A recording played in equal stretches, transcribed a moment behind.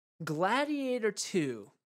Gladiator II.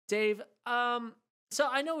 Dave, so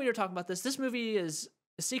I know we were talking about this. This movie is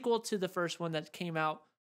a sequel to the first one that came out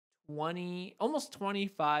almost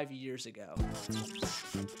 25 years ago.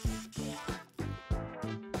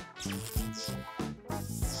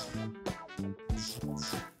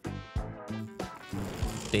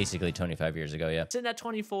 Basically 25 years ago, yeah. Sitting at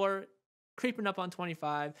 24, creeping up on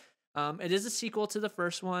 25. It is a sequel to the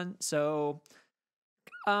first one, so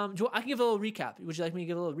I can give a little recap. Would you like me to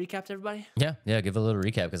give a little recap to everybody? Yeah, give a little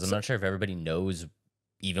recap because I'm not sure if everybody knows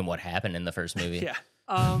even what happened in the first movie. Yeah.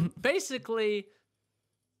 Basically,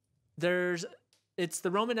 it's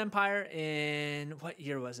the Roman Empire in, what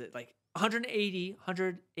year was it? Like 1880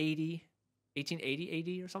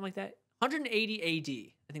 AD or something like that. 180 AD.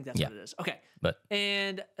 I think that's what it is. Okay.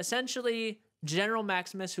 And essentially, General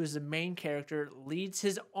Maximus, who is the main character, leads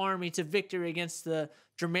his army to victory against the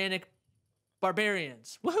Germanic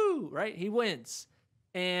barbarians. Woohoo! Right? He wins.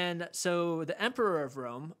 And so the Emperor of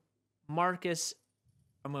Rome, Marcus,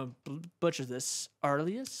 I'm going to butcher this,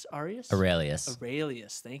 Aurelius.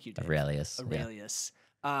 Thank you, Dave. Aurelius.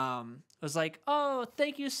 Yeah. Was like, oh,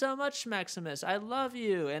 thank you so much, Maximus. I love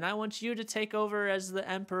you, and I want you to take over as the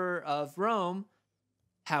Emperor of Rome.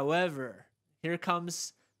 However, here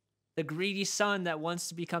comes the greedy son that wants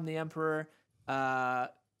to become the Emperor,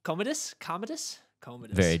 Commodus.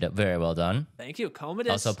 Very well done. Thank you,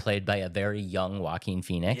 Commodus. Also played by a very young Joaquin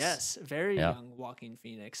Phoenix. Yes, very young Joaquin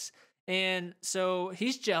Phoenix. And so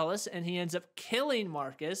he's jealous, and he ends up killing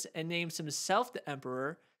Marcus and names himself the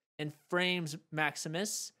Emperor and frames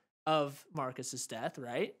Maximus of Marcus's death,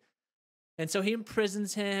 right? And so he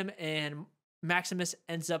imprisons him, and Maximus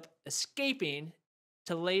ends up escaping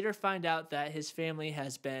to later find out that his family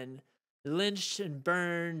has been lynched and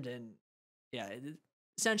burned. And yeah,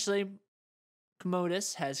 essentially,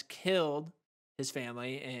 Commodus has killed his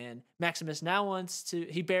family, and Maximus now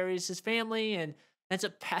he buries his family and ends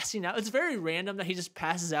up passing out. It's very random that he just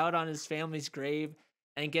passes out on his family's grave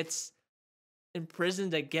and gets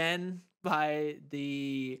imprisoned again by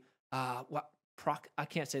the I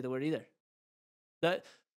can't say the word either.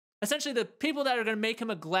 Essentially the people that are going to make him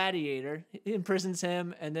a gladiator. He imprisons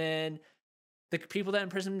him, and then the people that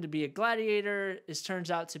imprison him to be a gladiator turns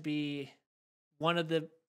out to be one of the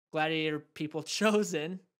gladiator people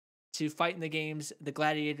chosen to fight in the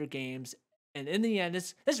gladiator games. And in the end,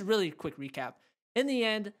 this is a really quick recap. In the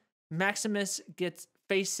end, Maximus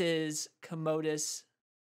faces Commodus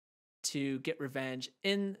to get revenge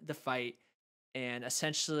in the fight and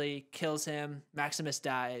essentially kills him. Maximus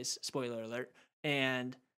dies. Spoiler alert.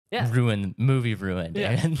 And yeah. Movie ruined.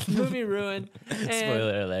 Yeah, movie ruined.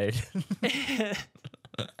 Spoiler alert.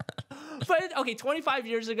 But okay, 25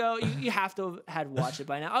 years ago, you have to have had watched it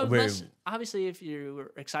by now. Obviously, if you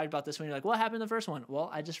were excited about this one, you're like, what happened in the first one? Well,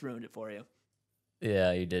 I just ruined it for you.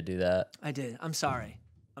 Yeah, you did do that. I did. I'm sorry.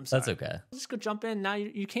 That's okay. Just go jump in now.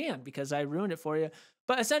 You can, because I ruined it for you.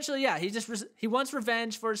 But essentially, yeah, he wants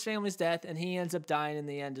revenge for his family's death, and he ends up dying in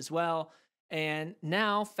the end as well. And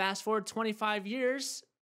now, fast forward 25 years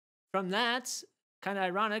from that, kind of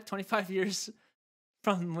ironic, 25 years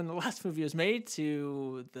from when the last movie was made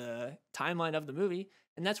to the timeline of the movie.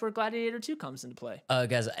 And that's where Gladiator 2 comes into play.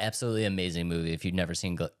 Guys, absolutely amazing movie. If you've never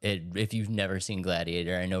seen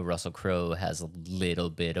Gladiator, I know Russell Crowe has a little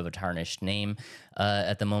bit of a tarnished name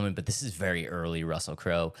at the moment, but this is very early Russell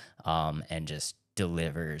Crowe, and just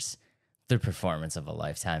delivers the performance of a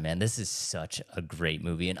lifetime, man. This is such a great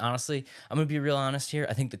movie. And honestly, I'm going to be real honest here.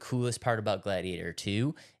 I think the coolest part about Gladiator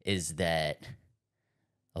 2 is that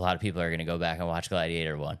a lot of people are going to go back and watch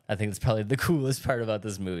Gladiator 1. I think it's probably the coolest part about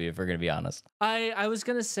this movie, if we're going to be honest. I was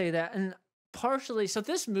going to say that, and partially, so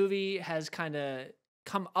this movie has kind of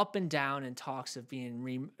come up and down in talks of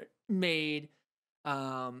being remade.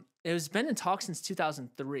 It was been in talks since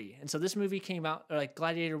 2003. And so this movie came out, or like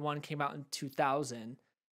Gladiator 1 came out in 2000.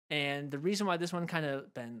 And the reason why this one kind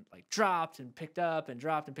of been like dropped and picked up and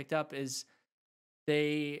dropped and picked up is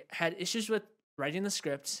they had issues with writing the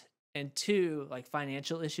script, and two, like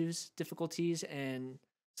financial issues, difficulties. And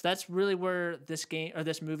so that's really where this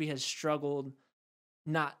movie has struggled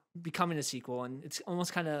not becoming a sequel. And it's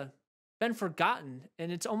almost kind of been forgotten. And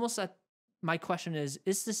it's almost that my question is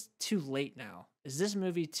this too late now? Is this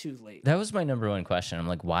movie too late? That was my number one question. I'm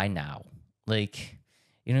like, why now? Like,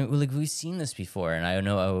 you know, like we've seen this before. And I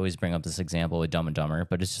know I always bring up this example with Dumb and Dumber,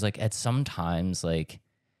 but it's just like at some times, like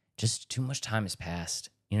just too much time has passed.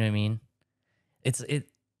 You know what I mean?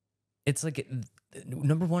 It's like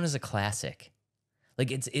number one is a classic. Like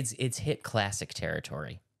it's hit classic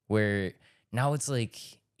territory where now it's like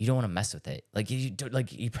you don't want to mess with it. Like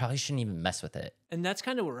you probably shouldn't even mess with it. And that's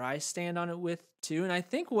kind of where I stand on it with too. And I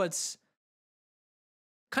think what's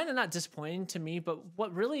kind of not disappointing to me, but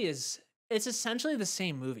what really is, it's essentially the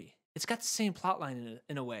same movie. It's got the same plot line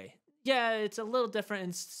in a way. Yeah, it's a little different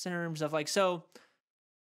in terms of like, so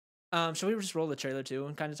should we just roll the trailer too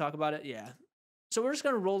and kind of talk about it? Yeah. So we're just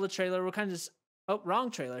gonna roll the trailer. We're kind of just wrong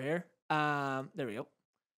trailer here. There we go.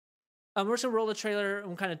 We're just gonna roll the trailer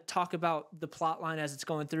and kind of talk about the plot line as it's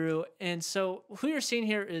going through. And so who you're seeing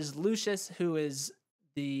here is Lucius, who is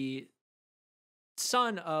the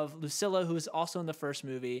son of Lucilla, who is also in the first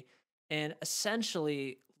movie. And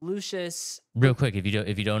essentially, Lucius. Real quick, if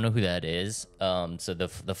you don't know who that is, so the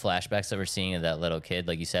flashbacks that we're seeing of that little kid,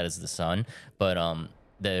 like you said, is the son, but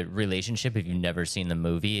the relationship, if you've never seen the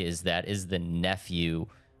movie, is the nephew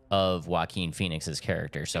of Joaquin Phoenix's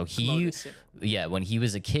character. So when he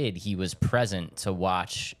was a kid, he was present to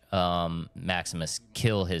watch Maximus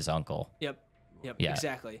kill his uncle. Yep, yeah.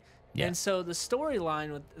 Exactly. Yeah. And so the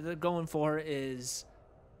storyline what they're going for is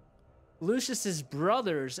Lucius's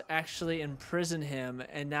brothers actually imprison him,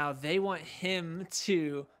 and now they want him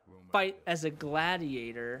to fight as a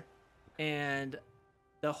gladiator. And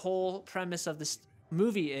the whole premise of this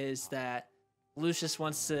movie is that Lucius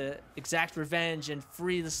wants to exact revenge and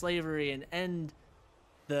free the slavery and end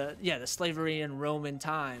the slavery in Roman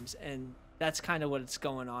times, and that's kind of what it's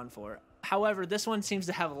going on for. However, this one seems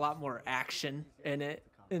to have a lot more action in it,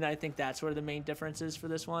 and I think that's where the main difference is for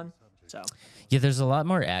this one. So yeah, there's a lot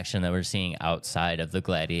more action that we're seeing outside of the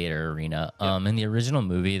gladiator arena. Yep. In the original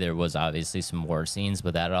movie, there was obviously some war scenes,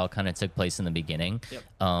 but that all kind of took place in the beginning.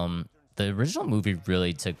 Yep. The original movie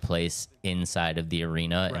really took place inside of the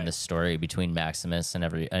arena, Right. and the story between Maximus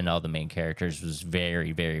and all the main characters was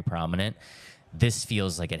very, very prominent. This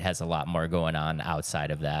feels like it has a lot more going on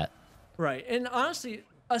outside of that. Right. And honestly,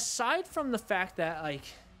 aside from the fact that, like,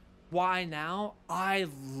 why now? I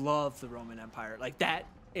love the Roman Empire. Like, that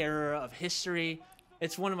era of history.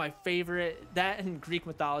 It's one of my favorite. That and Greek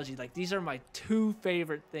mythology. Like, these are my two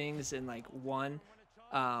favorite things in, like, one.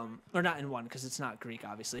 Or not in one, because it's not Greek,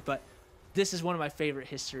 obviously. But this is one of my favorite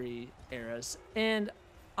history eras. And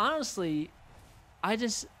honestly, I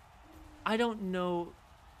don't know.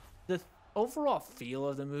 The overall feel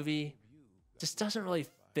of the movie just doesn't really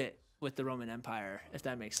fit with the Roman Empire, if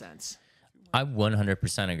that makes sense. I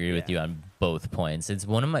 100% agree with you on both points. It's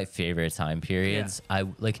one of my favorite time periods. Yeah.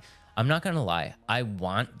 I'm not going to lie. I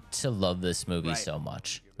want to love this movie Right. so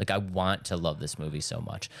much. Like, I want to love this movie so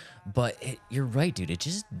much. But you're right, dude. It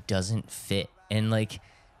just doesn't fit. And, like,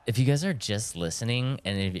 if you guys are just listening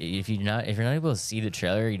and if you're not able to see the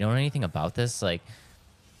trailer, you don't know anything about this, like,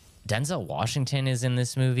 Denzel Washington is in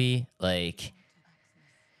this movie. Like,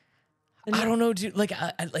 I don't know, dude. Like,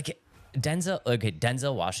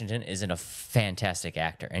 Denzel Washington isn't a fantastic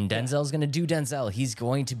actor, and Denzel's gonna do Denzel. He's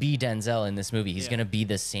going to be Denzel in this movie. He's gonna be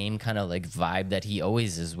the same kind of like vibe that he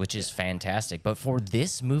always is, which is fantastic. But for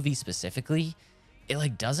this movie specifically, it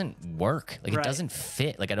like doesn't work. Like, Right. it doesn't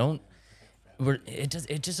fit. Like, it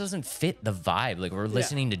just doesn't fit the vibe. Like, we're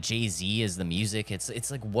listening to Jay-Z as the music.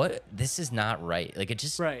 It's like, what? This is not right. Like, it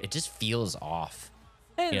just feels off.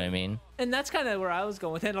 And, You know what I mean? And that's kind of where I was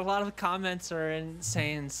going with it. A lot of the comments are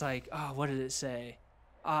saying it's like, oh, what did it say?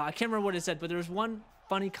 I can't remember what it said, but there was one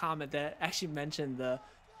funny comment that actually mentioned the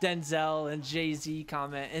Denzel and Jay-Z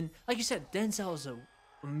comment. And like you said, Denzel is an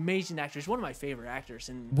amazing actor. He's one of my favorite actors.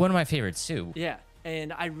 And One of my favorites too. yeah,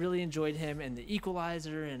 and I really enjoyed him in The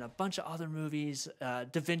Equalizer and a bunch of other movies. Da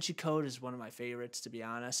Vinci Code is one of my favorites, to be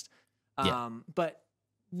honest. But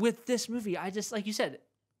with this movie, I just, like you said,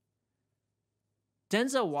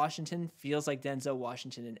 Denzel Washington feels like Denzel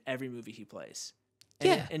Washington in every movie he plays.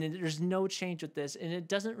 And there's no change with this, and it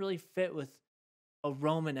doesn't really fit with a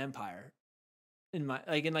Roman Empire. And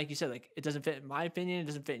like you said, like, it doesn't fit in my opinion, it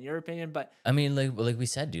doesn't fit in your opinion, but I mean, like we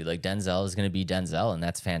said, dude, like, Denzel is going to be Denzel, and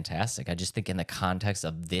that's fantastic. I just think in the context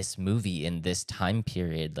of this movie in this time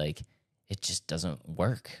period, like, it just doesn't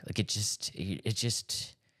work. Like, it's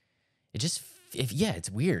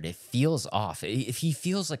weird. It feels off. If he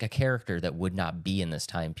feels like a character that would not be in this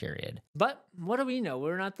time period. But what do we know?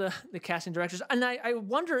 We're not the casting directors. And I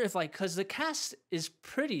wonder if, like, because the cast is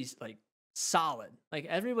pretty, like, solid. Like,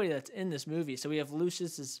 everybody that's in this movie. So we have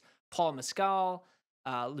Lucius is Paul Mescal,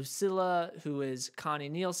 Lucilla, who is Connie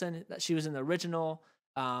Nielsen. She was in the original.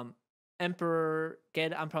 Emperor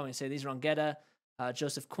Gedda, I'm probably going to say these wrong, Gedda.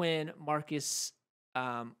 Joseph Quinn, Marcus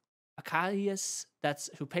Acacius, that's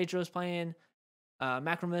who Pedro's playing.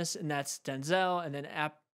 Maximus, and that's Denzel, and then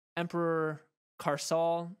Emperor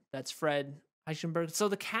Carsal, that's Fred Eichenberg. So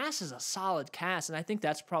the cast is a solid cast, and I think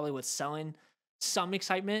that's probably what's selling some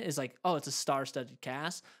excitement is like, oh, it's a star-studded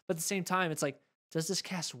cast. But at the same time, it's like, does this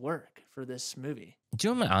cast work for this movie? Do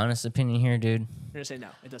you want my honest opinion here, dude? You're gonna say no,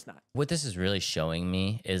 it does not. What this is really showing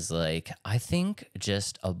me is like, I think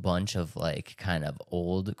just a bunch of like kind of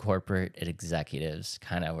old corporate executives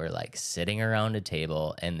kind of were like sitting around a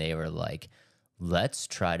table and they were like, let's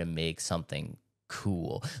try to make something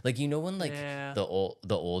cool. Like, you know, when like Yeah. the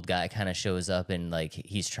old guy kind of shows up and like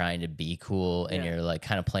he's trying to be cool and Yeah. you're like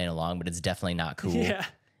kind of playing along, but it's definitely not cool. Yeah.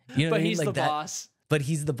 You know what But I mean? he's Like the that, boss. but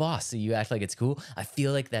he's the boss, so you act like it's cool. I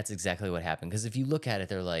feel like that's exactly what happened. Because if you look at it,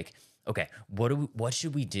 they're like, okay, what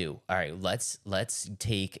should we do? All right, let's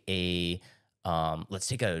take a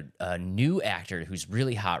new actor who's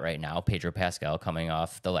really hot right now, Pedro Pascal, coming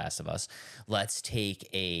off The Last of Us. Let's take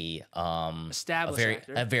a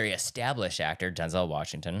very established actor, Denzel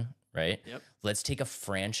Washington, right? Yep. Let's take a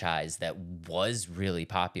franchise that was really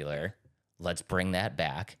popular. Let's bring that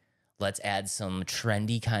back. Let's add some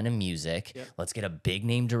trendy kind of music. Yep. Let's get a big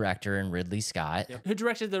name director in Ridley Scott. Yep. Who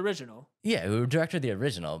directed the original? Yeah, who directed the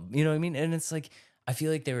original. You know what I mean? And it's like, I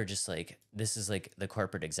feel like they were just like, this is like the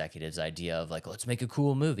corporate executives' idea of like, let's make a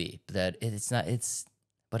cool movie. But it's not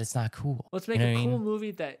cool. Let's make You know a what I cool mean?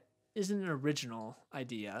 movie that isn't an original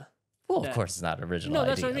idea. Well, that- of course it's not original. No,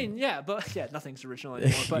 that's idea. what I mean. Yeah, but yeah, nothing's original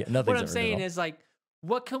anymore. But Yeah, nothing's what I'm saying original. is like,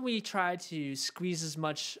 what can we try to squeeze as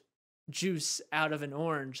much juice out of an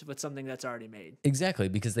orange with something that's already made? Exactly,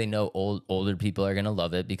 because they know older people are gonna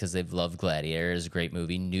love it because they've loved Gladiator. It's a great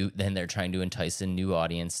movie. Then they're trying to entice a new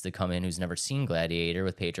audience to come in who's never seen Gladiator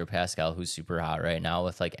with Pedro Pascal, who's super hot right now,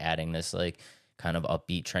 with like adding this like kind of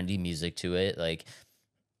upbeat, trendy music to it. Like,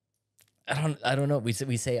 I don't know. We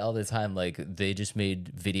say all the time like they just made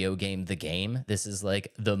video game the game. This is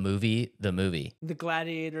like the movie. The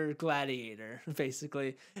Gladiator,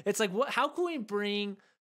 basically. It's like, what? How can we bring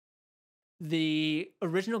the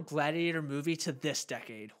original Gladiator movie to this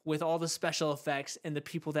decade with all the special effects and the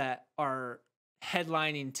people that are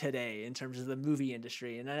headlining today in terms of the movie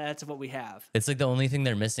industry? And that's what we have. It's like the only thing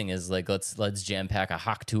they're missing is like let's jam pack a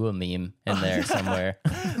Haktua meme in there somewhere.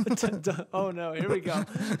 Oh no, here we go.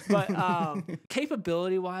 But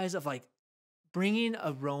capability wise of like bringing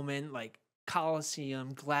a Roman like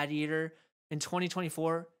Colosseum Gladiator in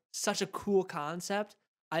 2024, such a cool concept.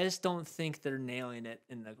 I just don't think they're nailing it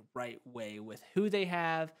in the right way with who they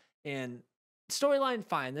have, and storyline.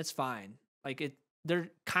 Fine, that's fine. Like they're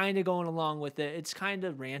kind of going along with it. It's kind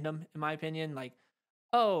of random in my opinion. Like,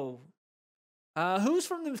 oh, who's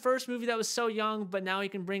from the first movie that was so young, but now he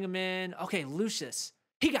can bring him in? Okay, Lucius.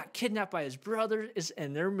 He got kidnapped by his brother,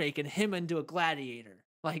 and they're making him into a gladiator.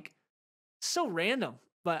 Like, so random.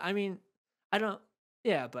 But I mean, I don't.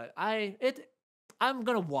 Yeah, but I'm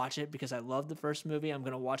gonna watch it because I love the first movie. I'm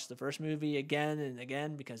gonna watch the first movie again and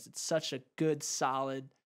again because it's such a good, solid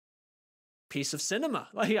piece of cinema.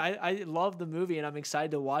 Like I love the movie and I'm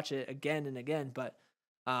excited to watch it again and again. But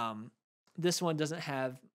this one doesn't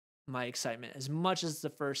have my excitement as much as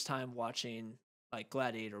the first time watching like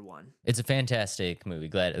Gladiator 1. It's a fantastic movie.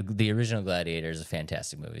 The original Gladiator is a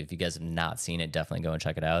fantastic movie. If you guys have not seen it, definitely go and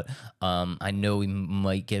check it out. I know we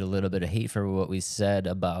might get a little bit of hate for what we said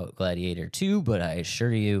about Gladiator 2, but I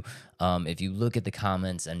assure you, if you look at the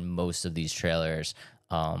comments and most of these trailers,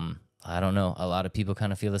 I don't know, a lot of people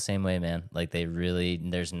kind of feel the same way, man. Like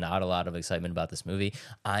there's not a lot of excitement about this movie.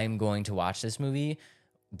 I'm going to watch this movie,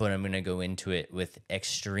 but I'm going to go into it with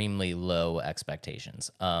extremely low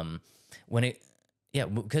expectations.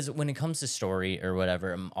 Because when it comes to story or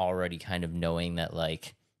whatever, I'm already kind of knowing that,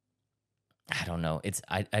 like, I don't know.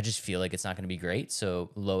 I just feel like it's not going to be great. So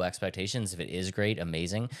low expectations. If it is great,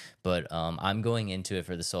 amazing. But I'm going into it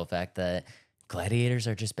for the sole fact that gladiators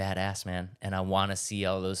are just badass, man. And I want to see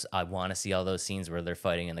all those. I want to see all those scenes where they're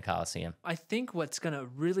fighting in the Colosseum. I think what's going to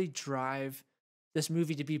really drive this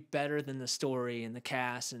movie to be better than the story and the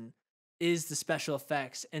cast and is the special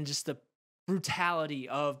effects and just the brutality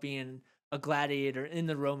of being a gladiator in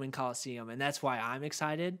the Roman Colosseum. And that's why I'm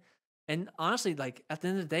excited. And honestly, like at the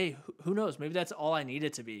end of the day, who knows? Maybe that's all I need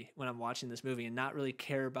it to be when I'm watching this movie and not really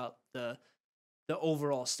care about the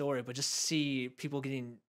overall story, but just see people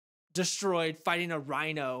getting destroyed, fighting a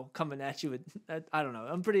rhino coming at you with, I don't know.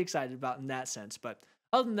 I'm pretty excited about in that sense. But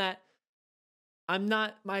other than that,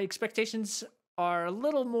 my expectations are a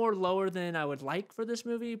little more lower than I would like for this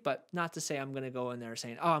movie, but not to say I'm going to go in there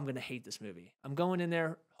saying, oh, I'm going to hate this movie. I'm going in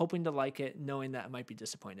there hoping to like it, knowing that I might be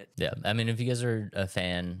disappointed. Yeah, I mean, if you guys are a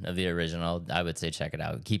fan of the original, I would say check it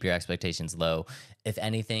out. Keep your expectations low. If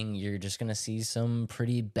anything, you're just going to see some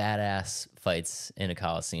pretty badass fights in a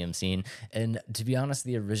Colosseum scene. And to be honest,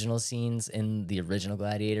 the original scenes in the original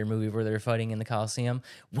Gladiator movie where they're fighting in the Colosseum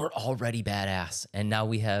were already badass. And now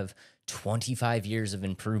we have 25 years of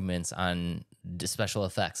improvements on special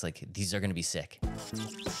effects. Like these are going to be sick.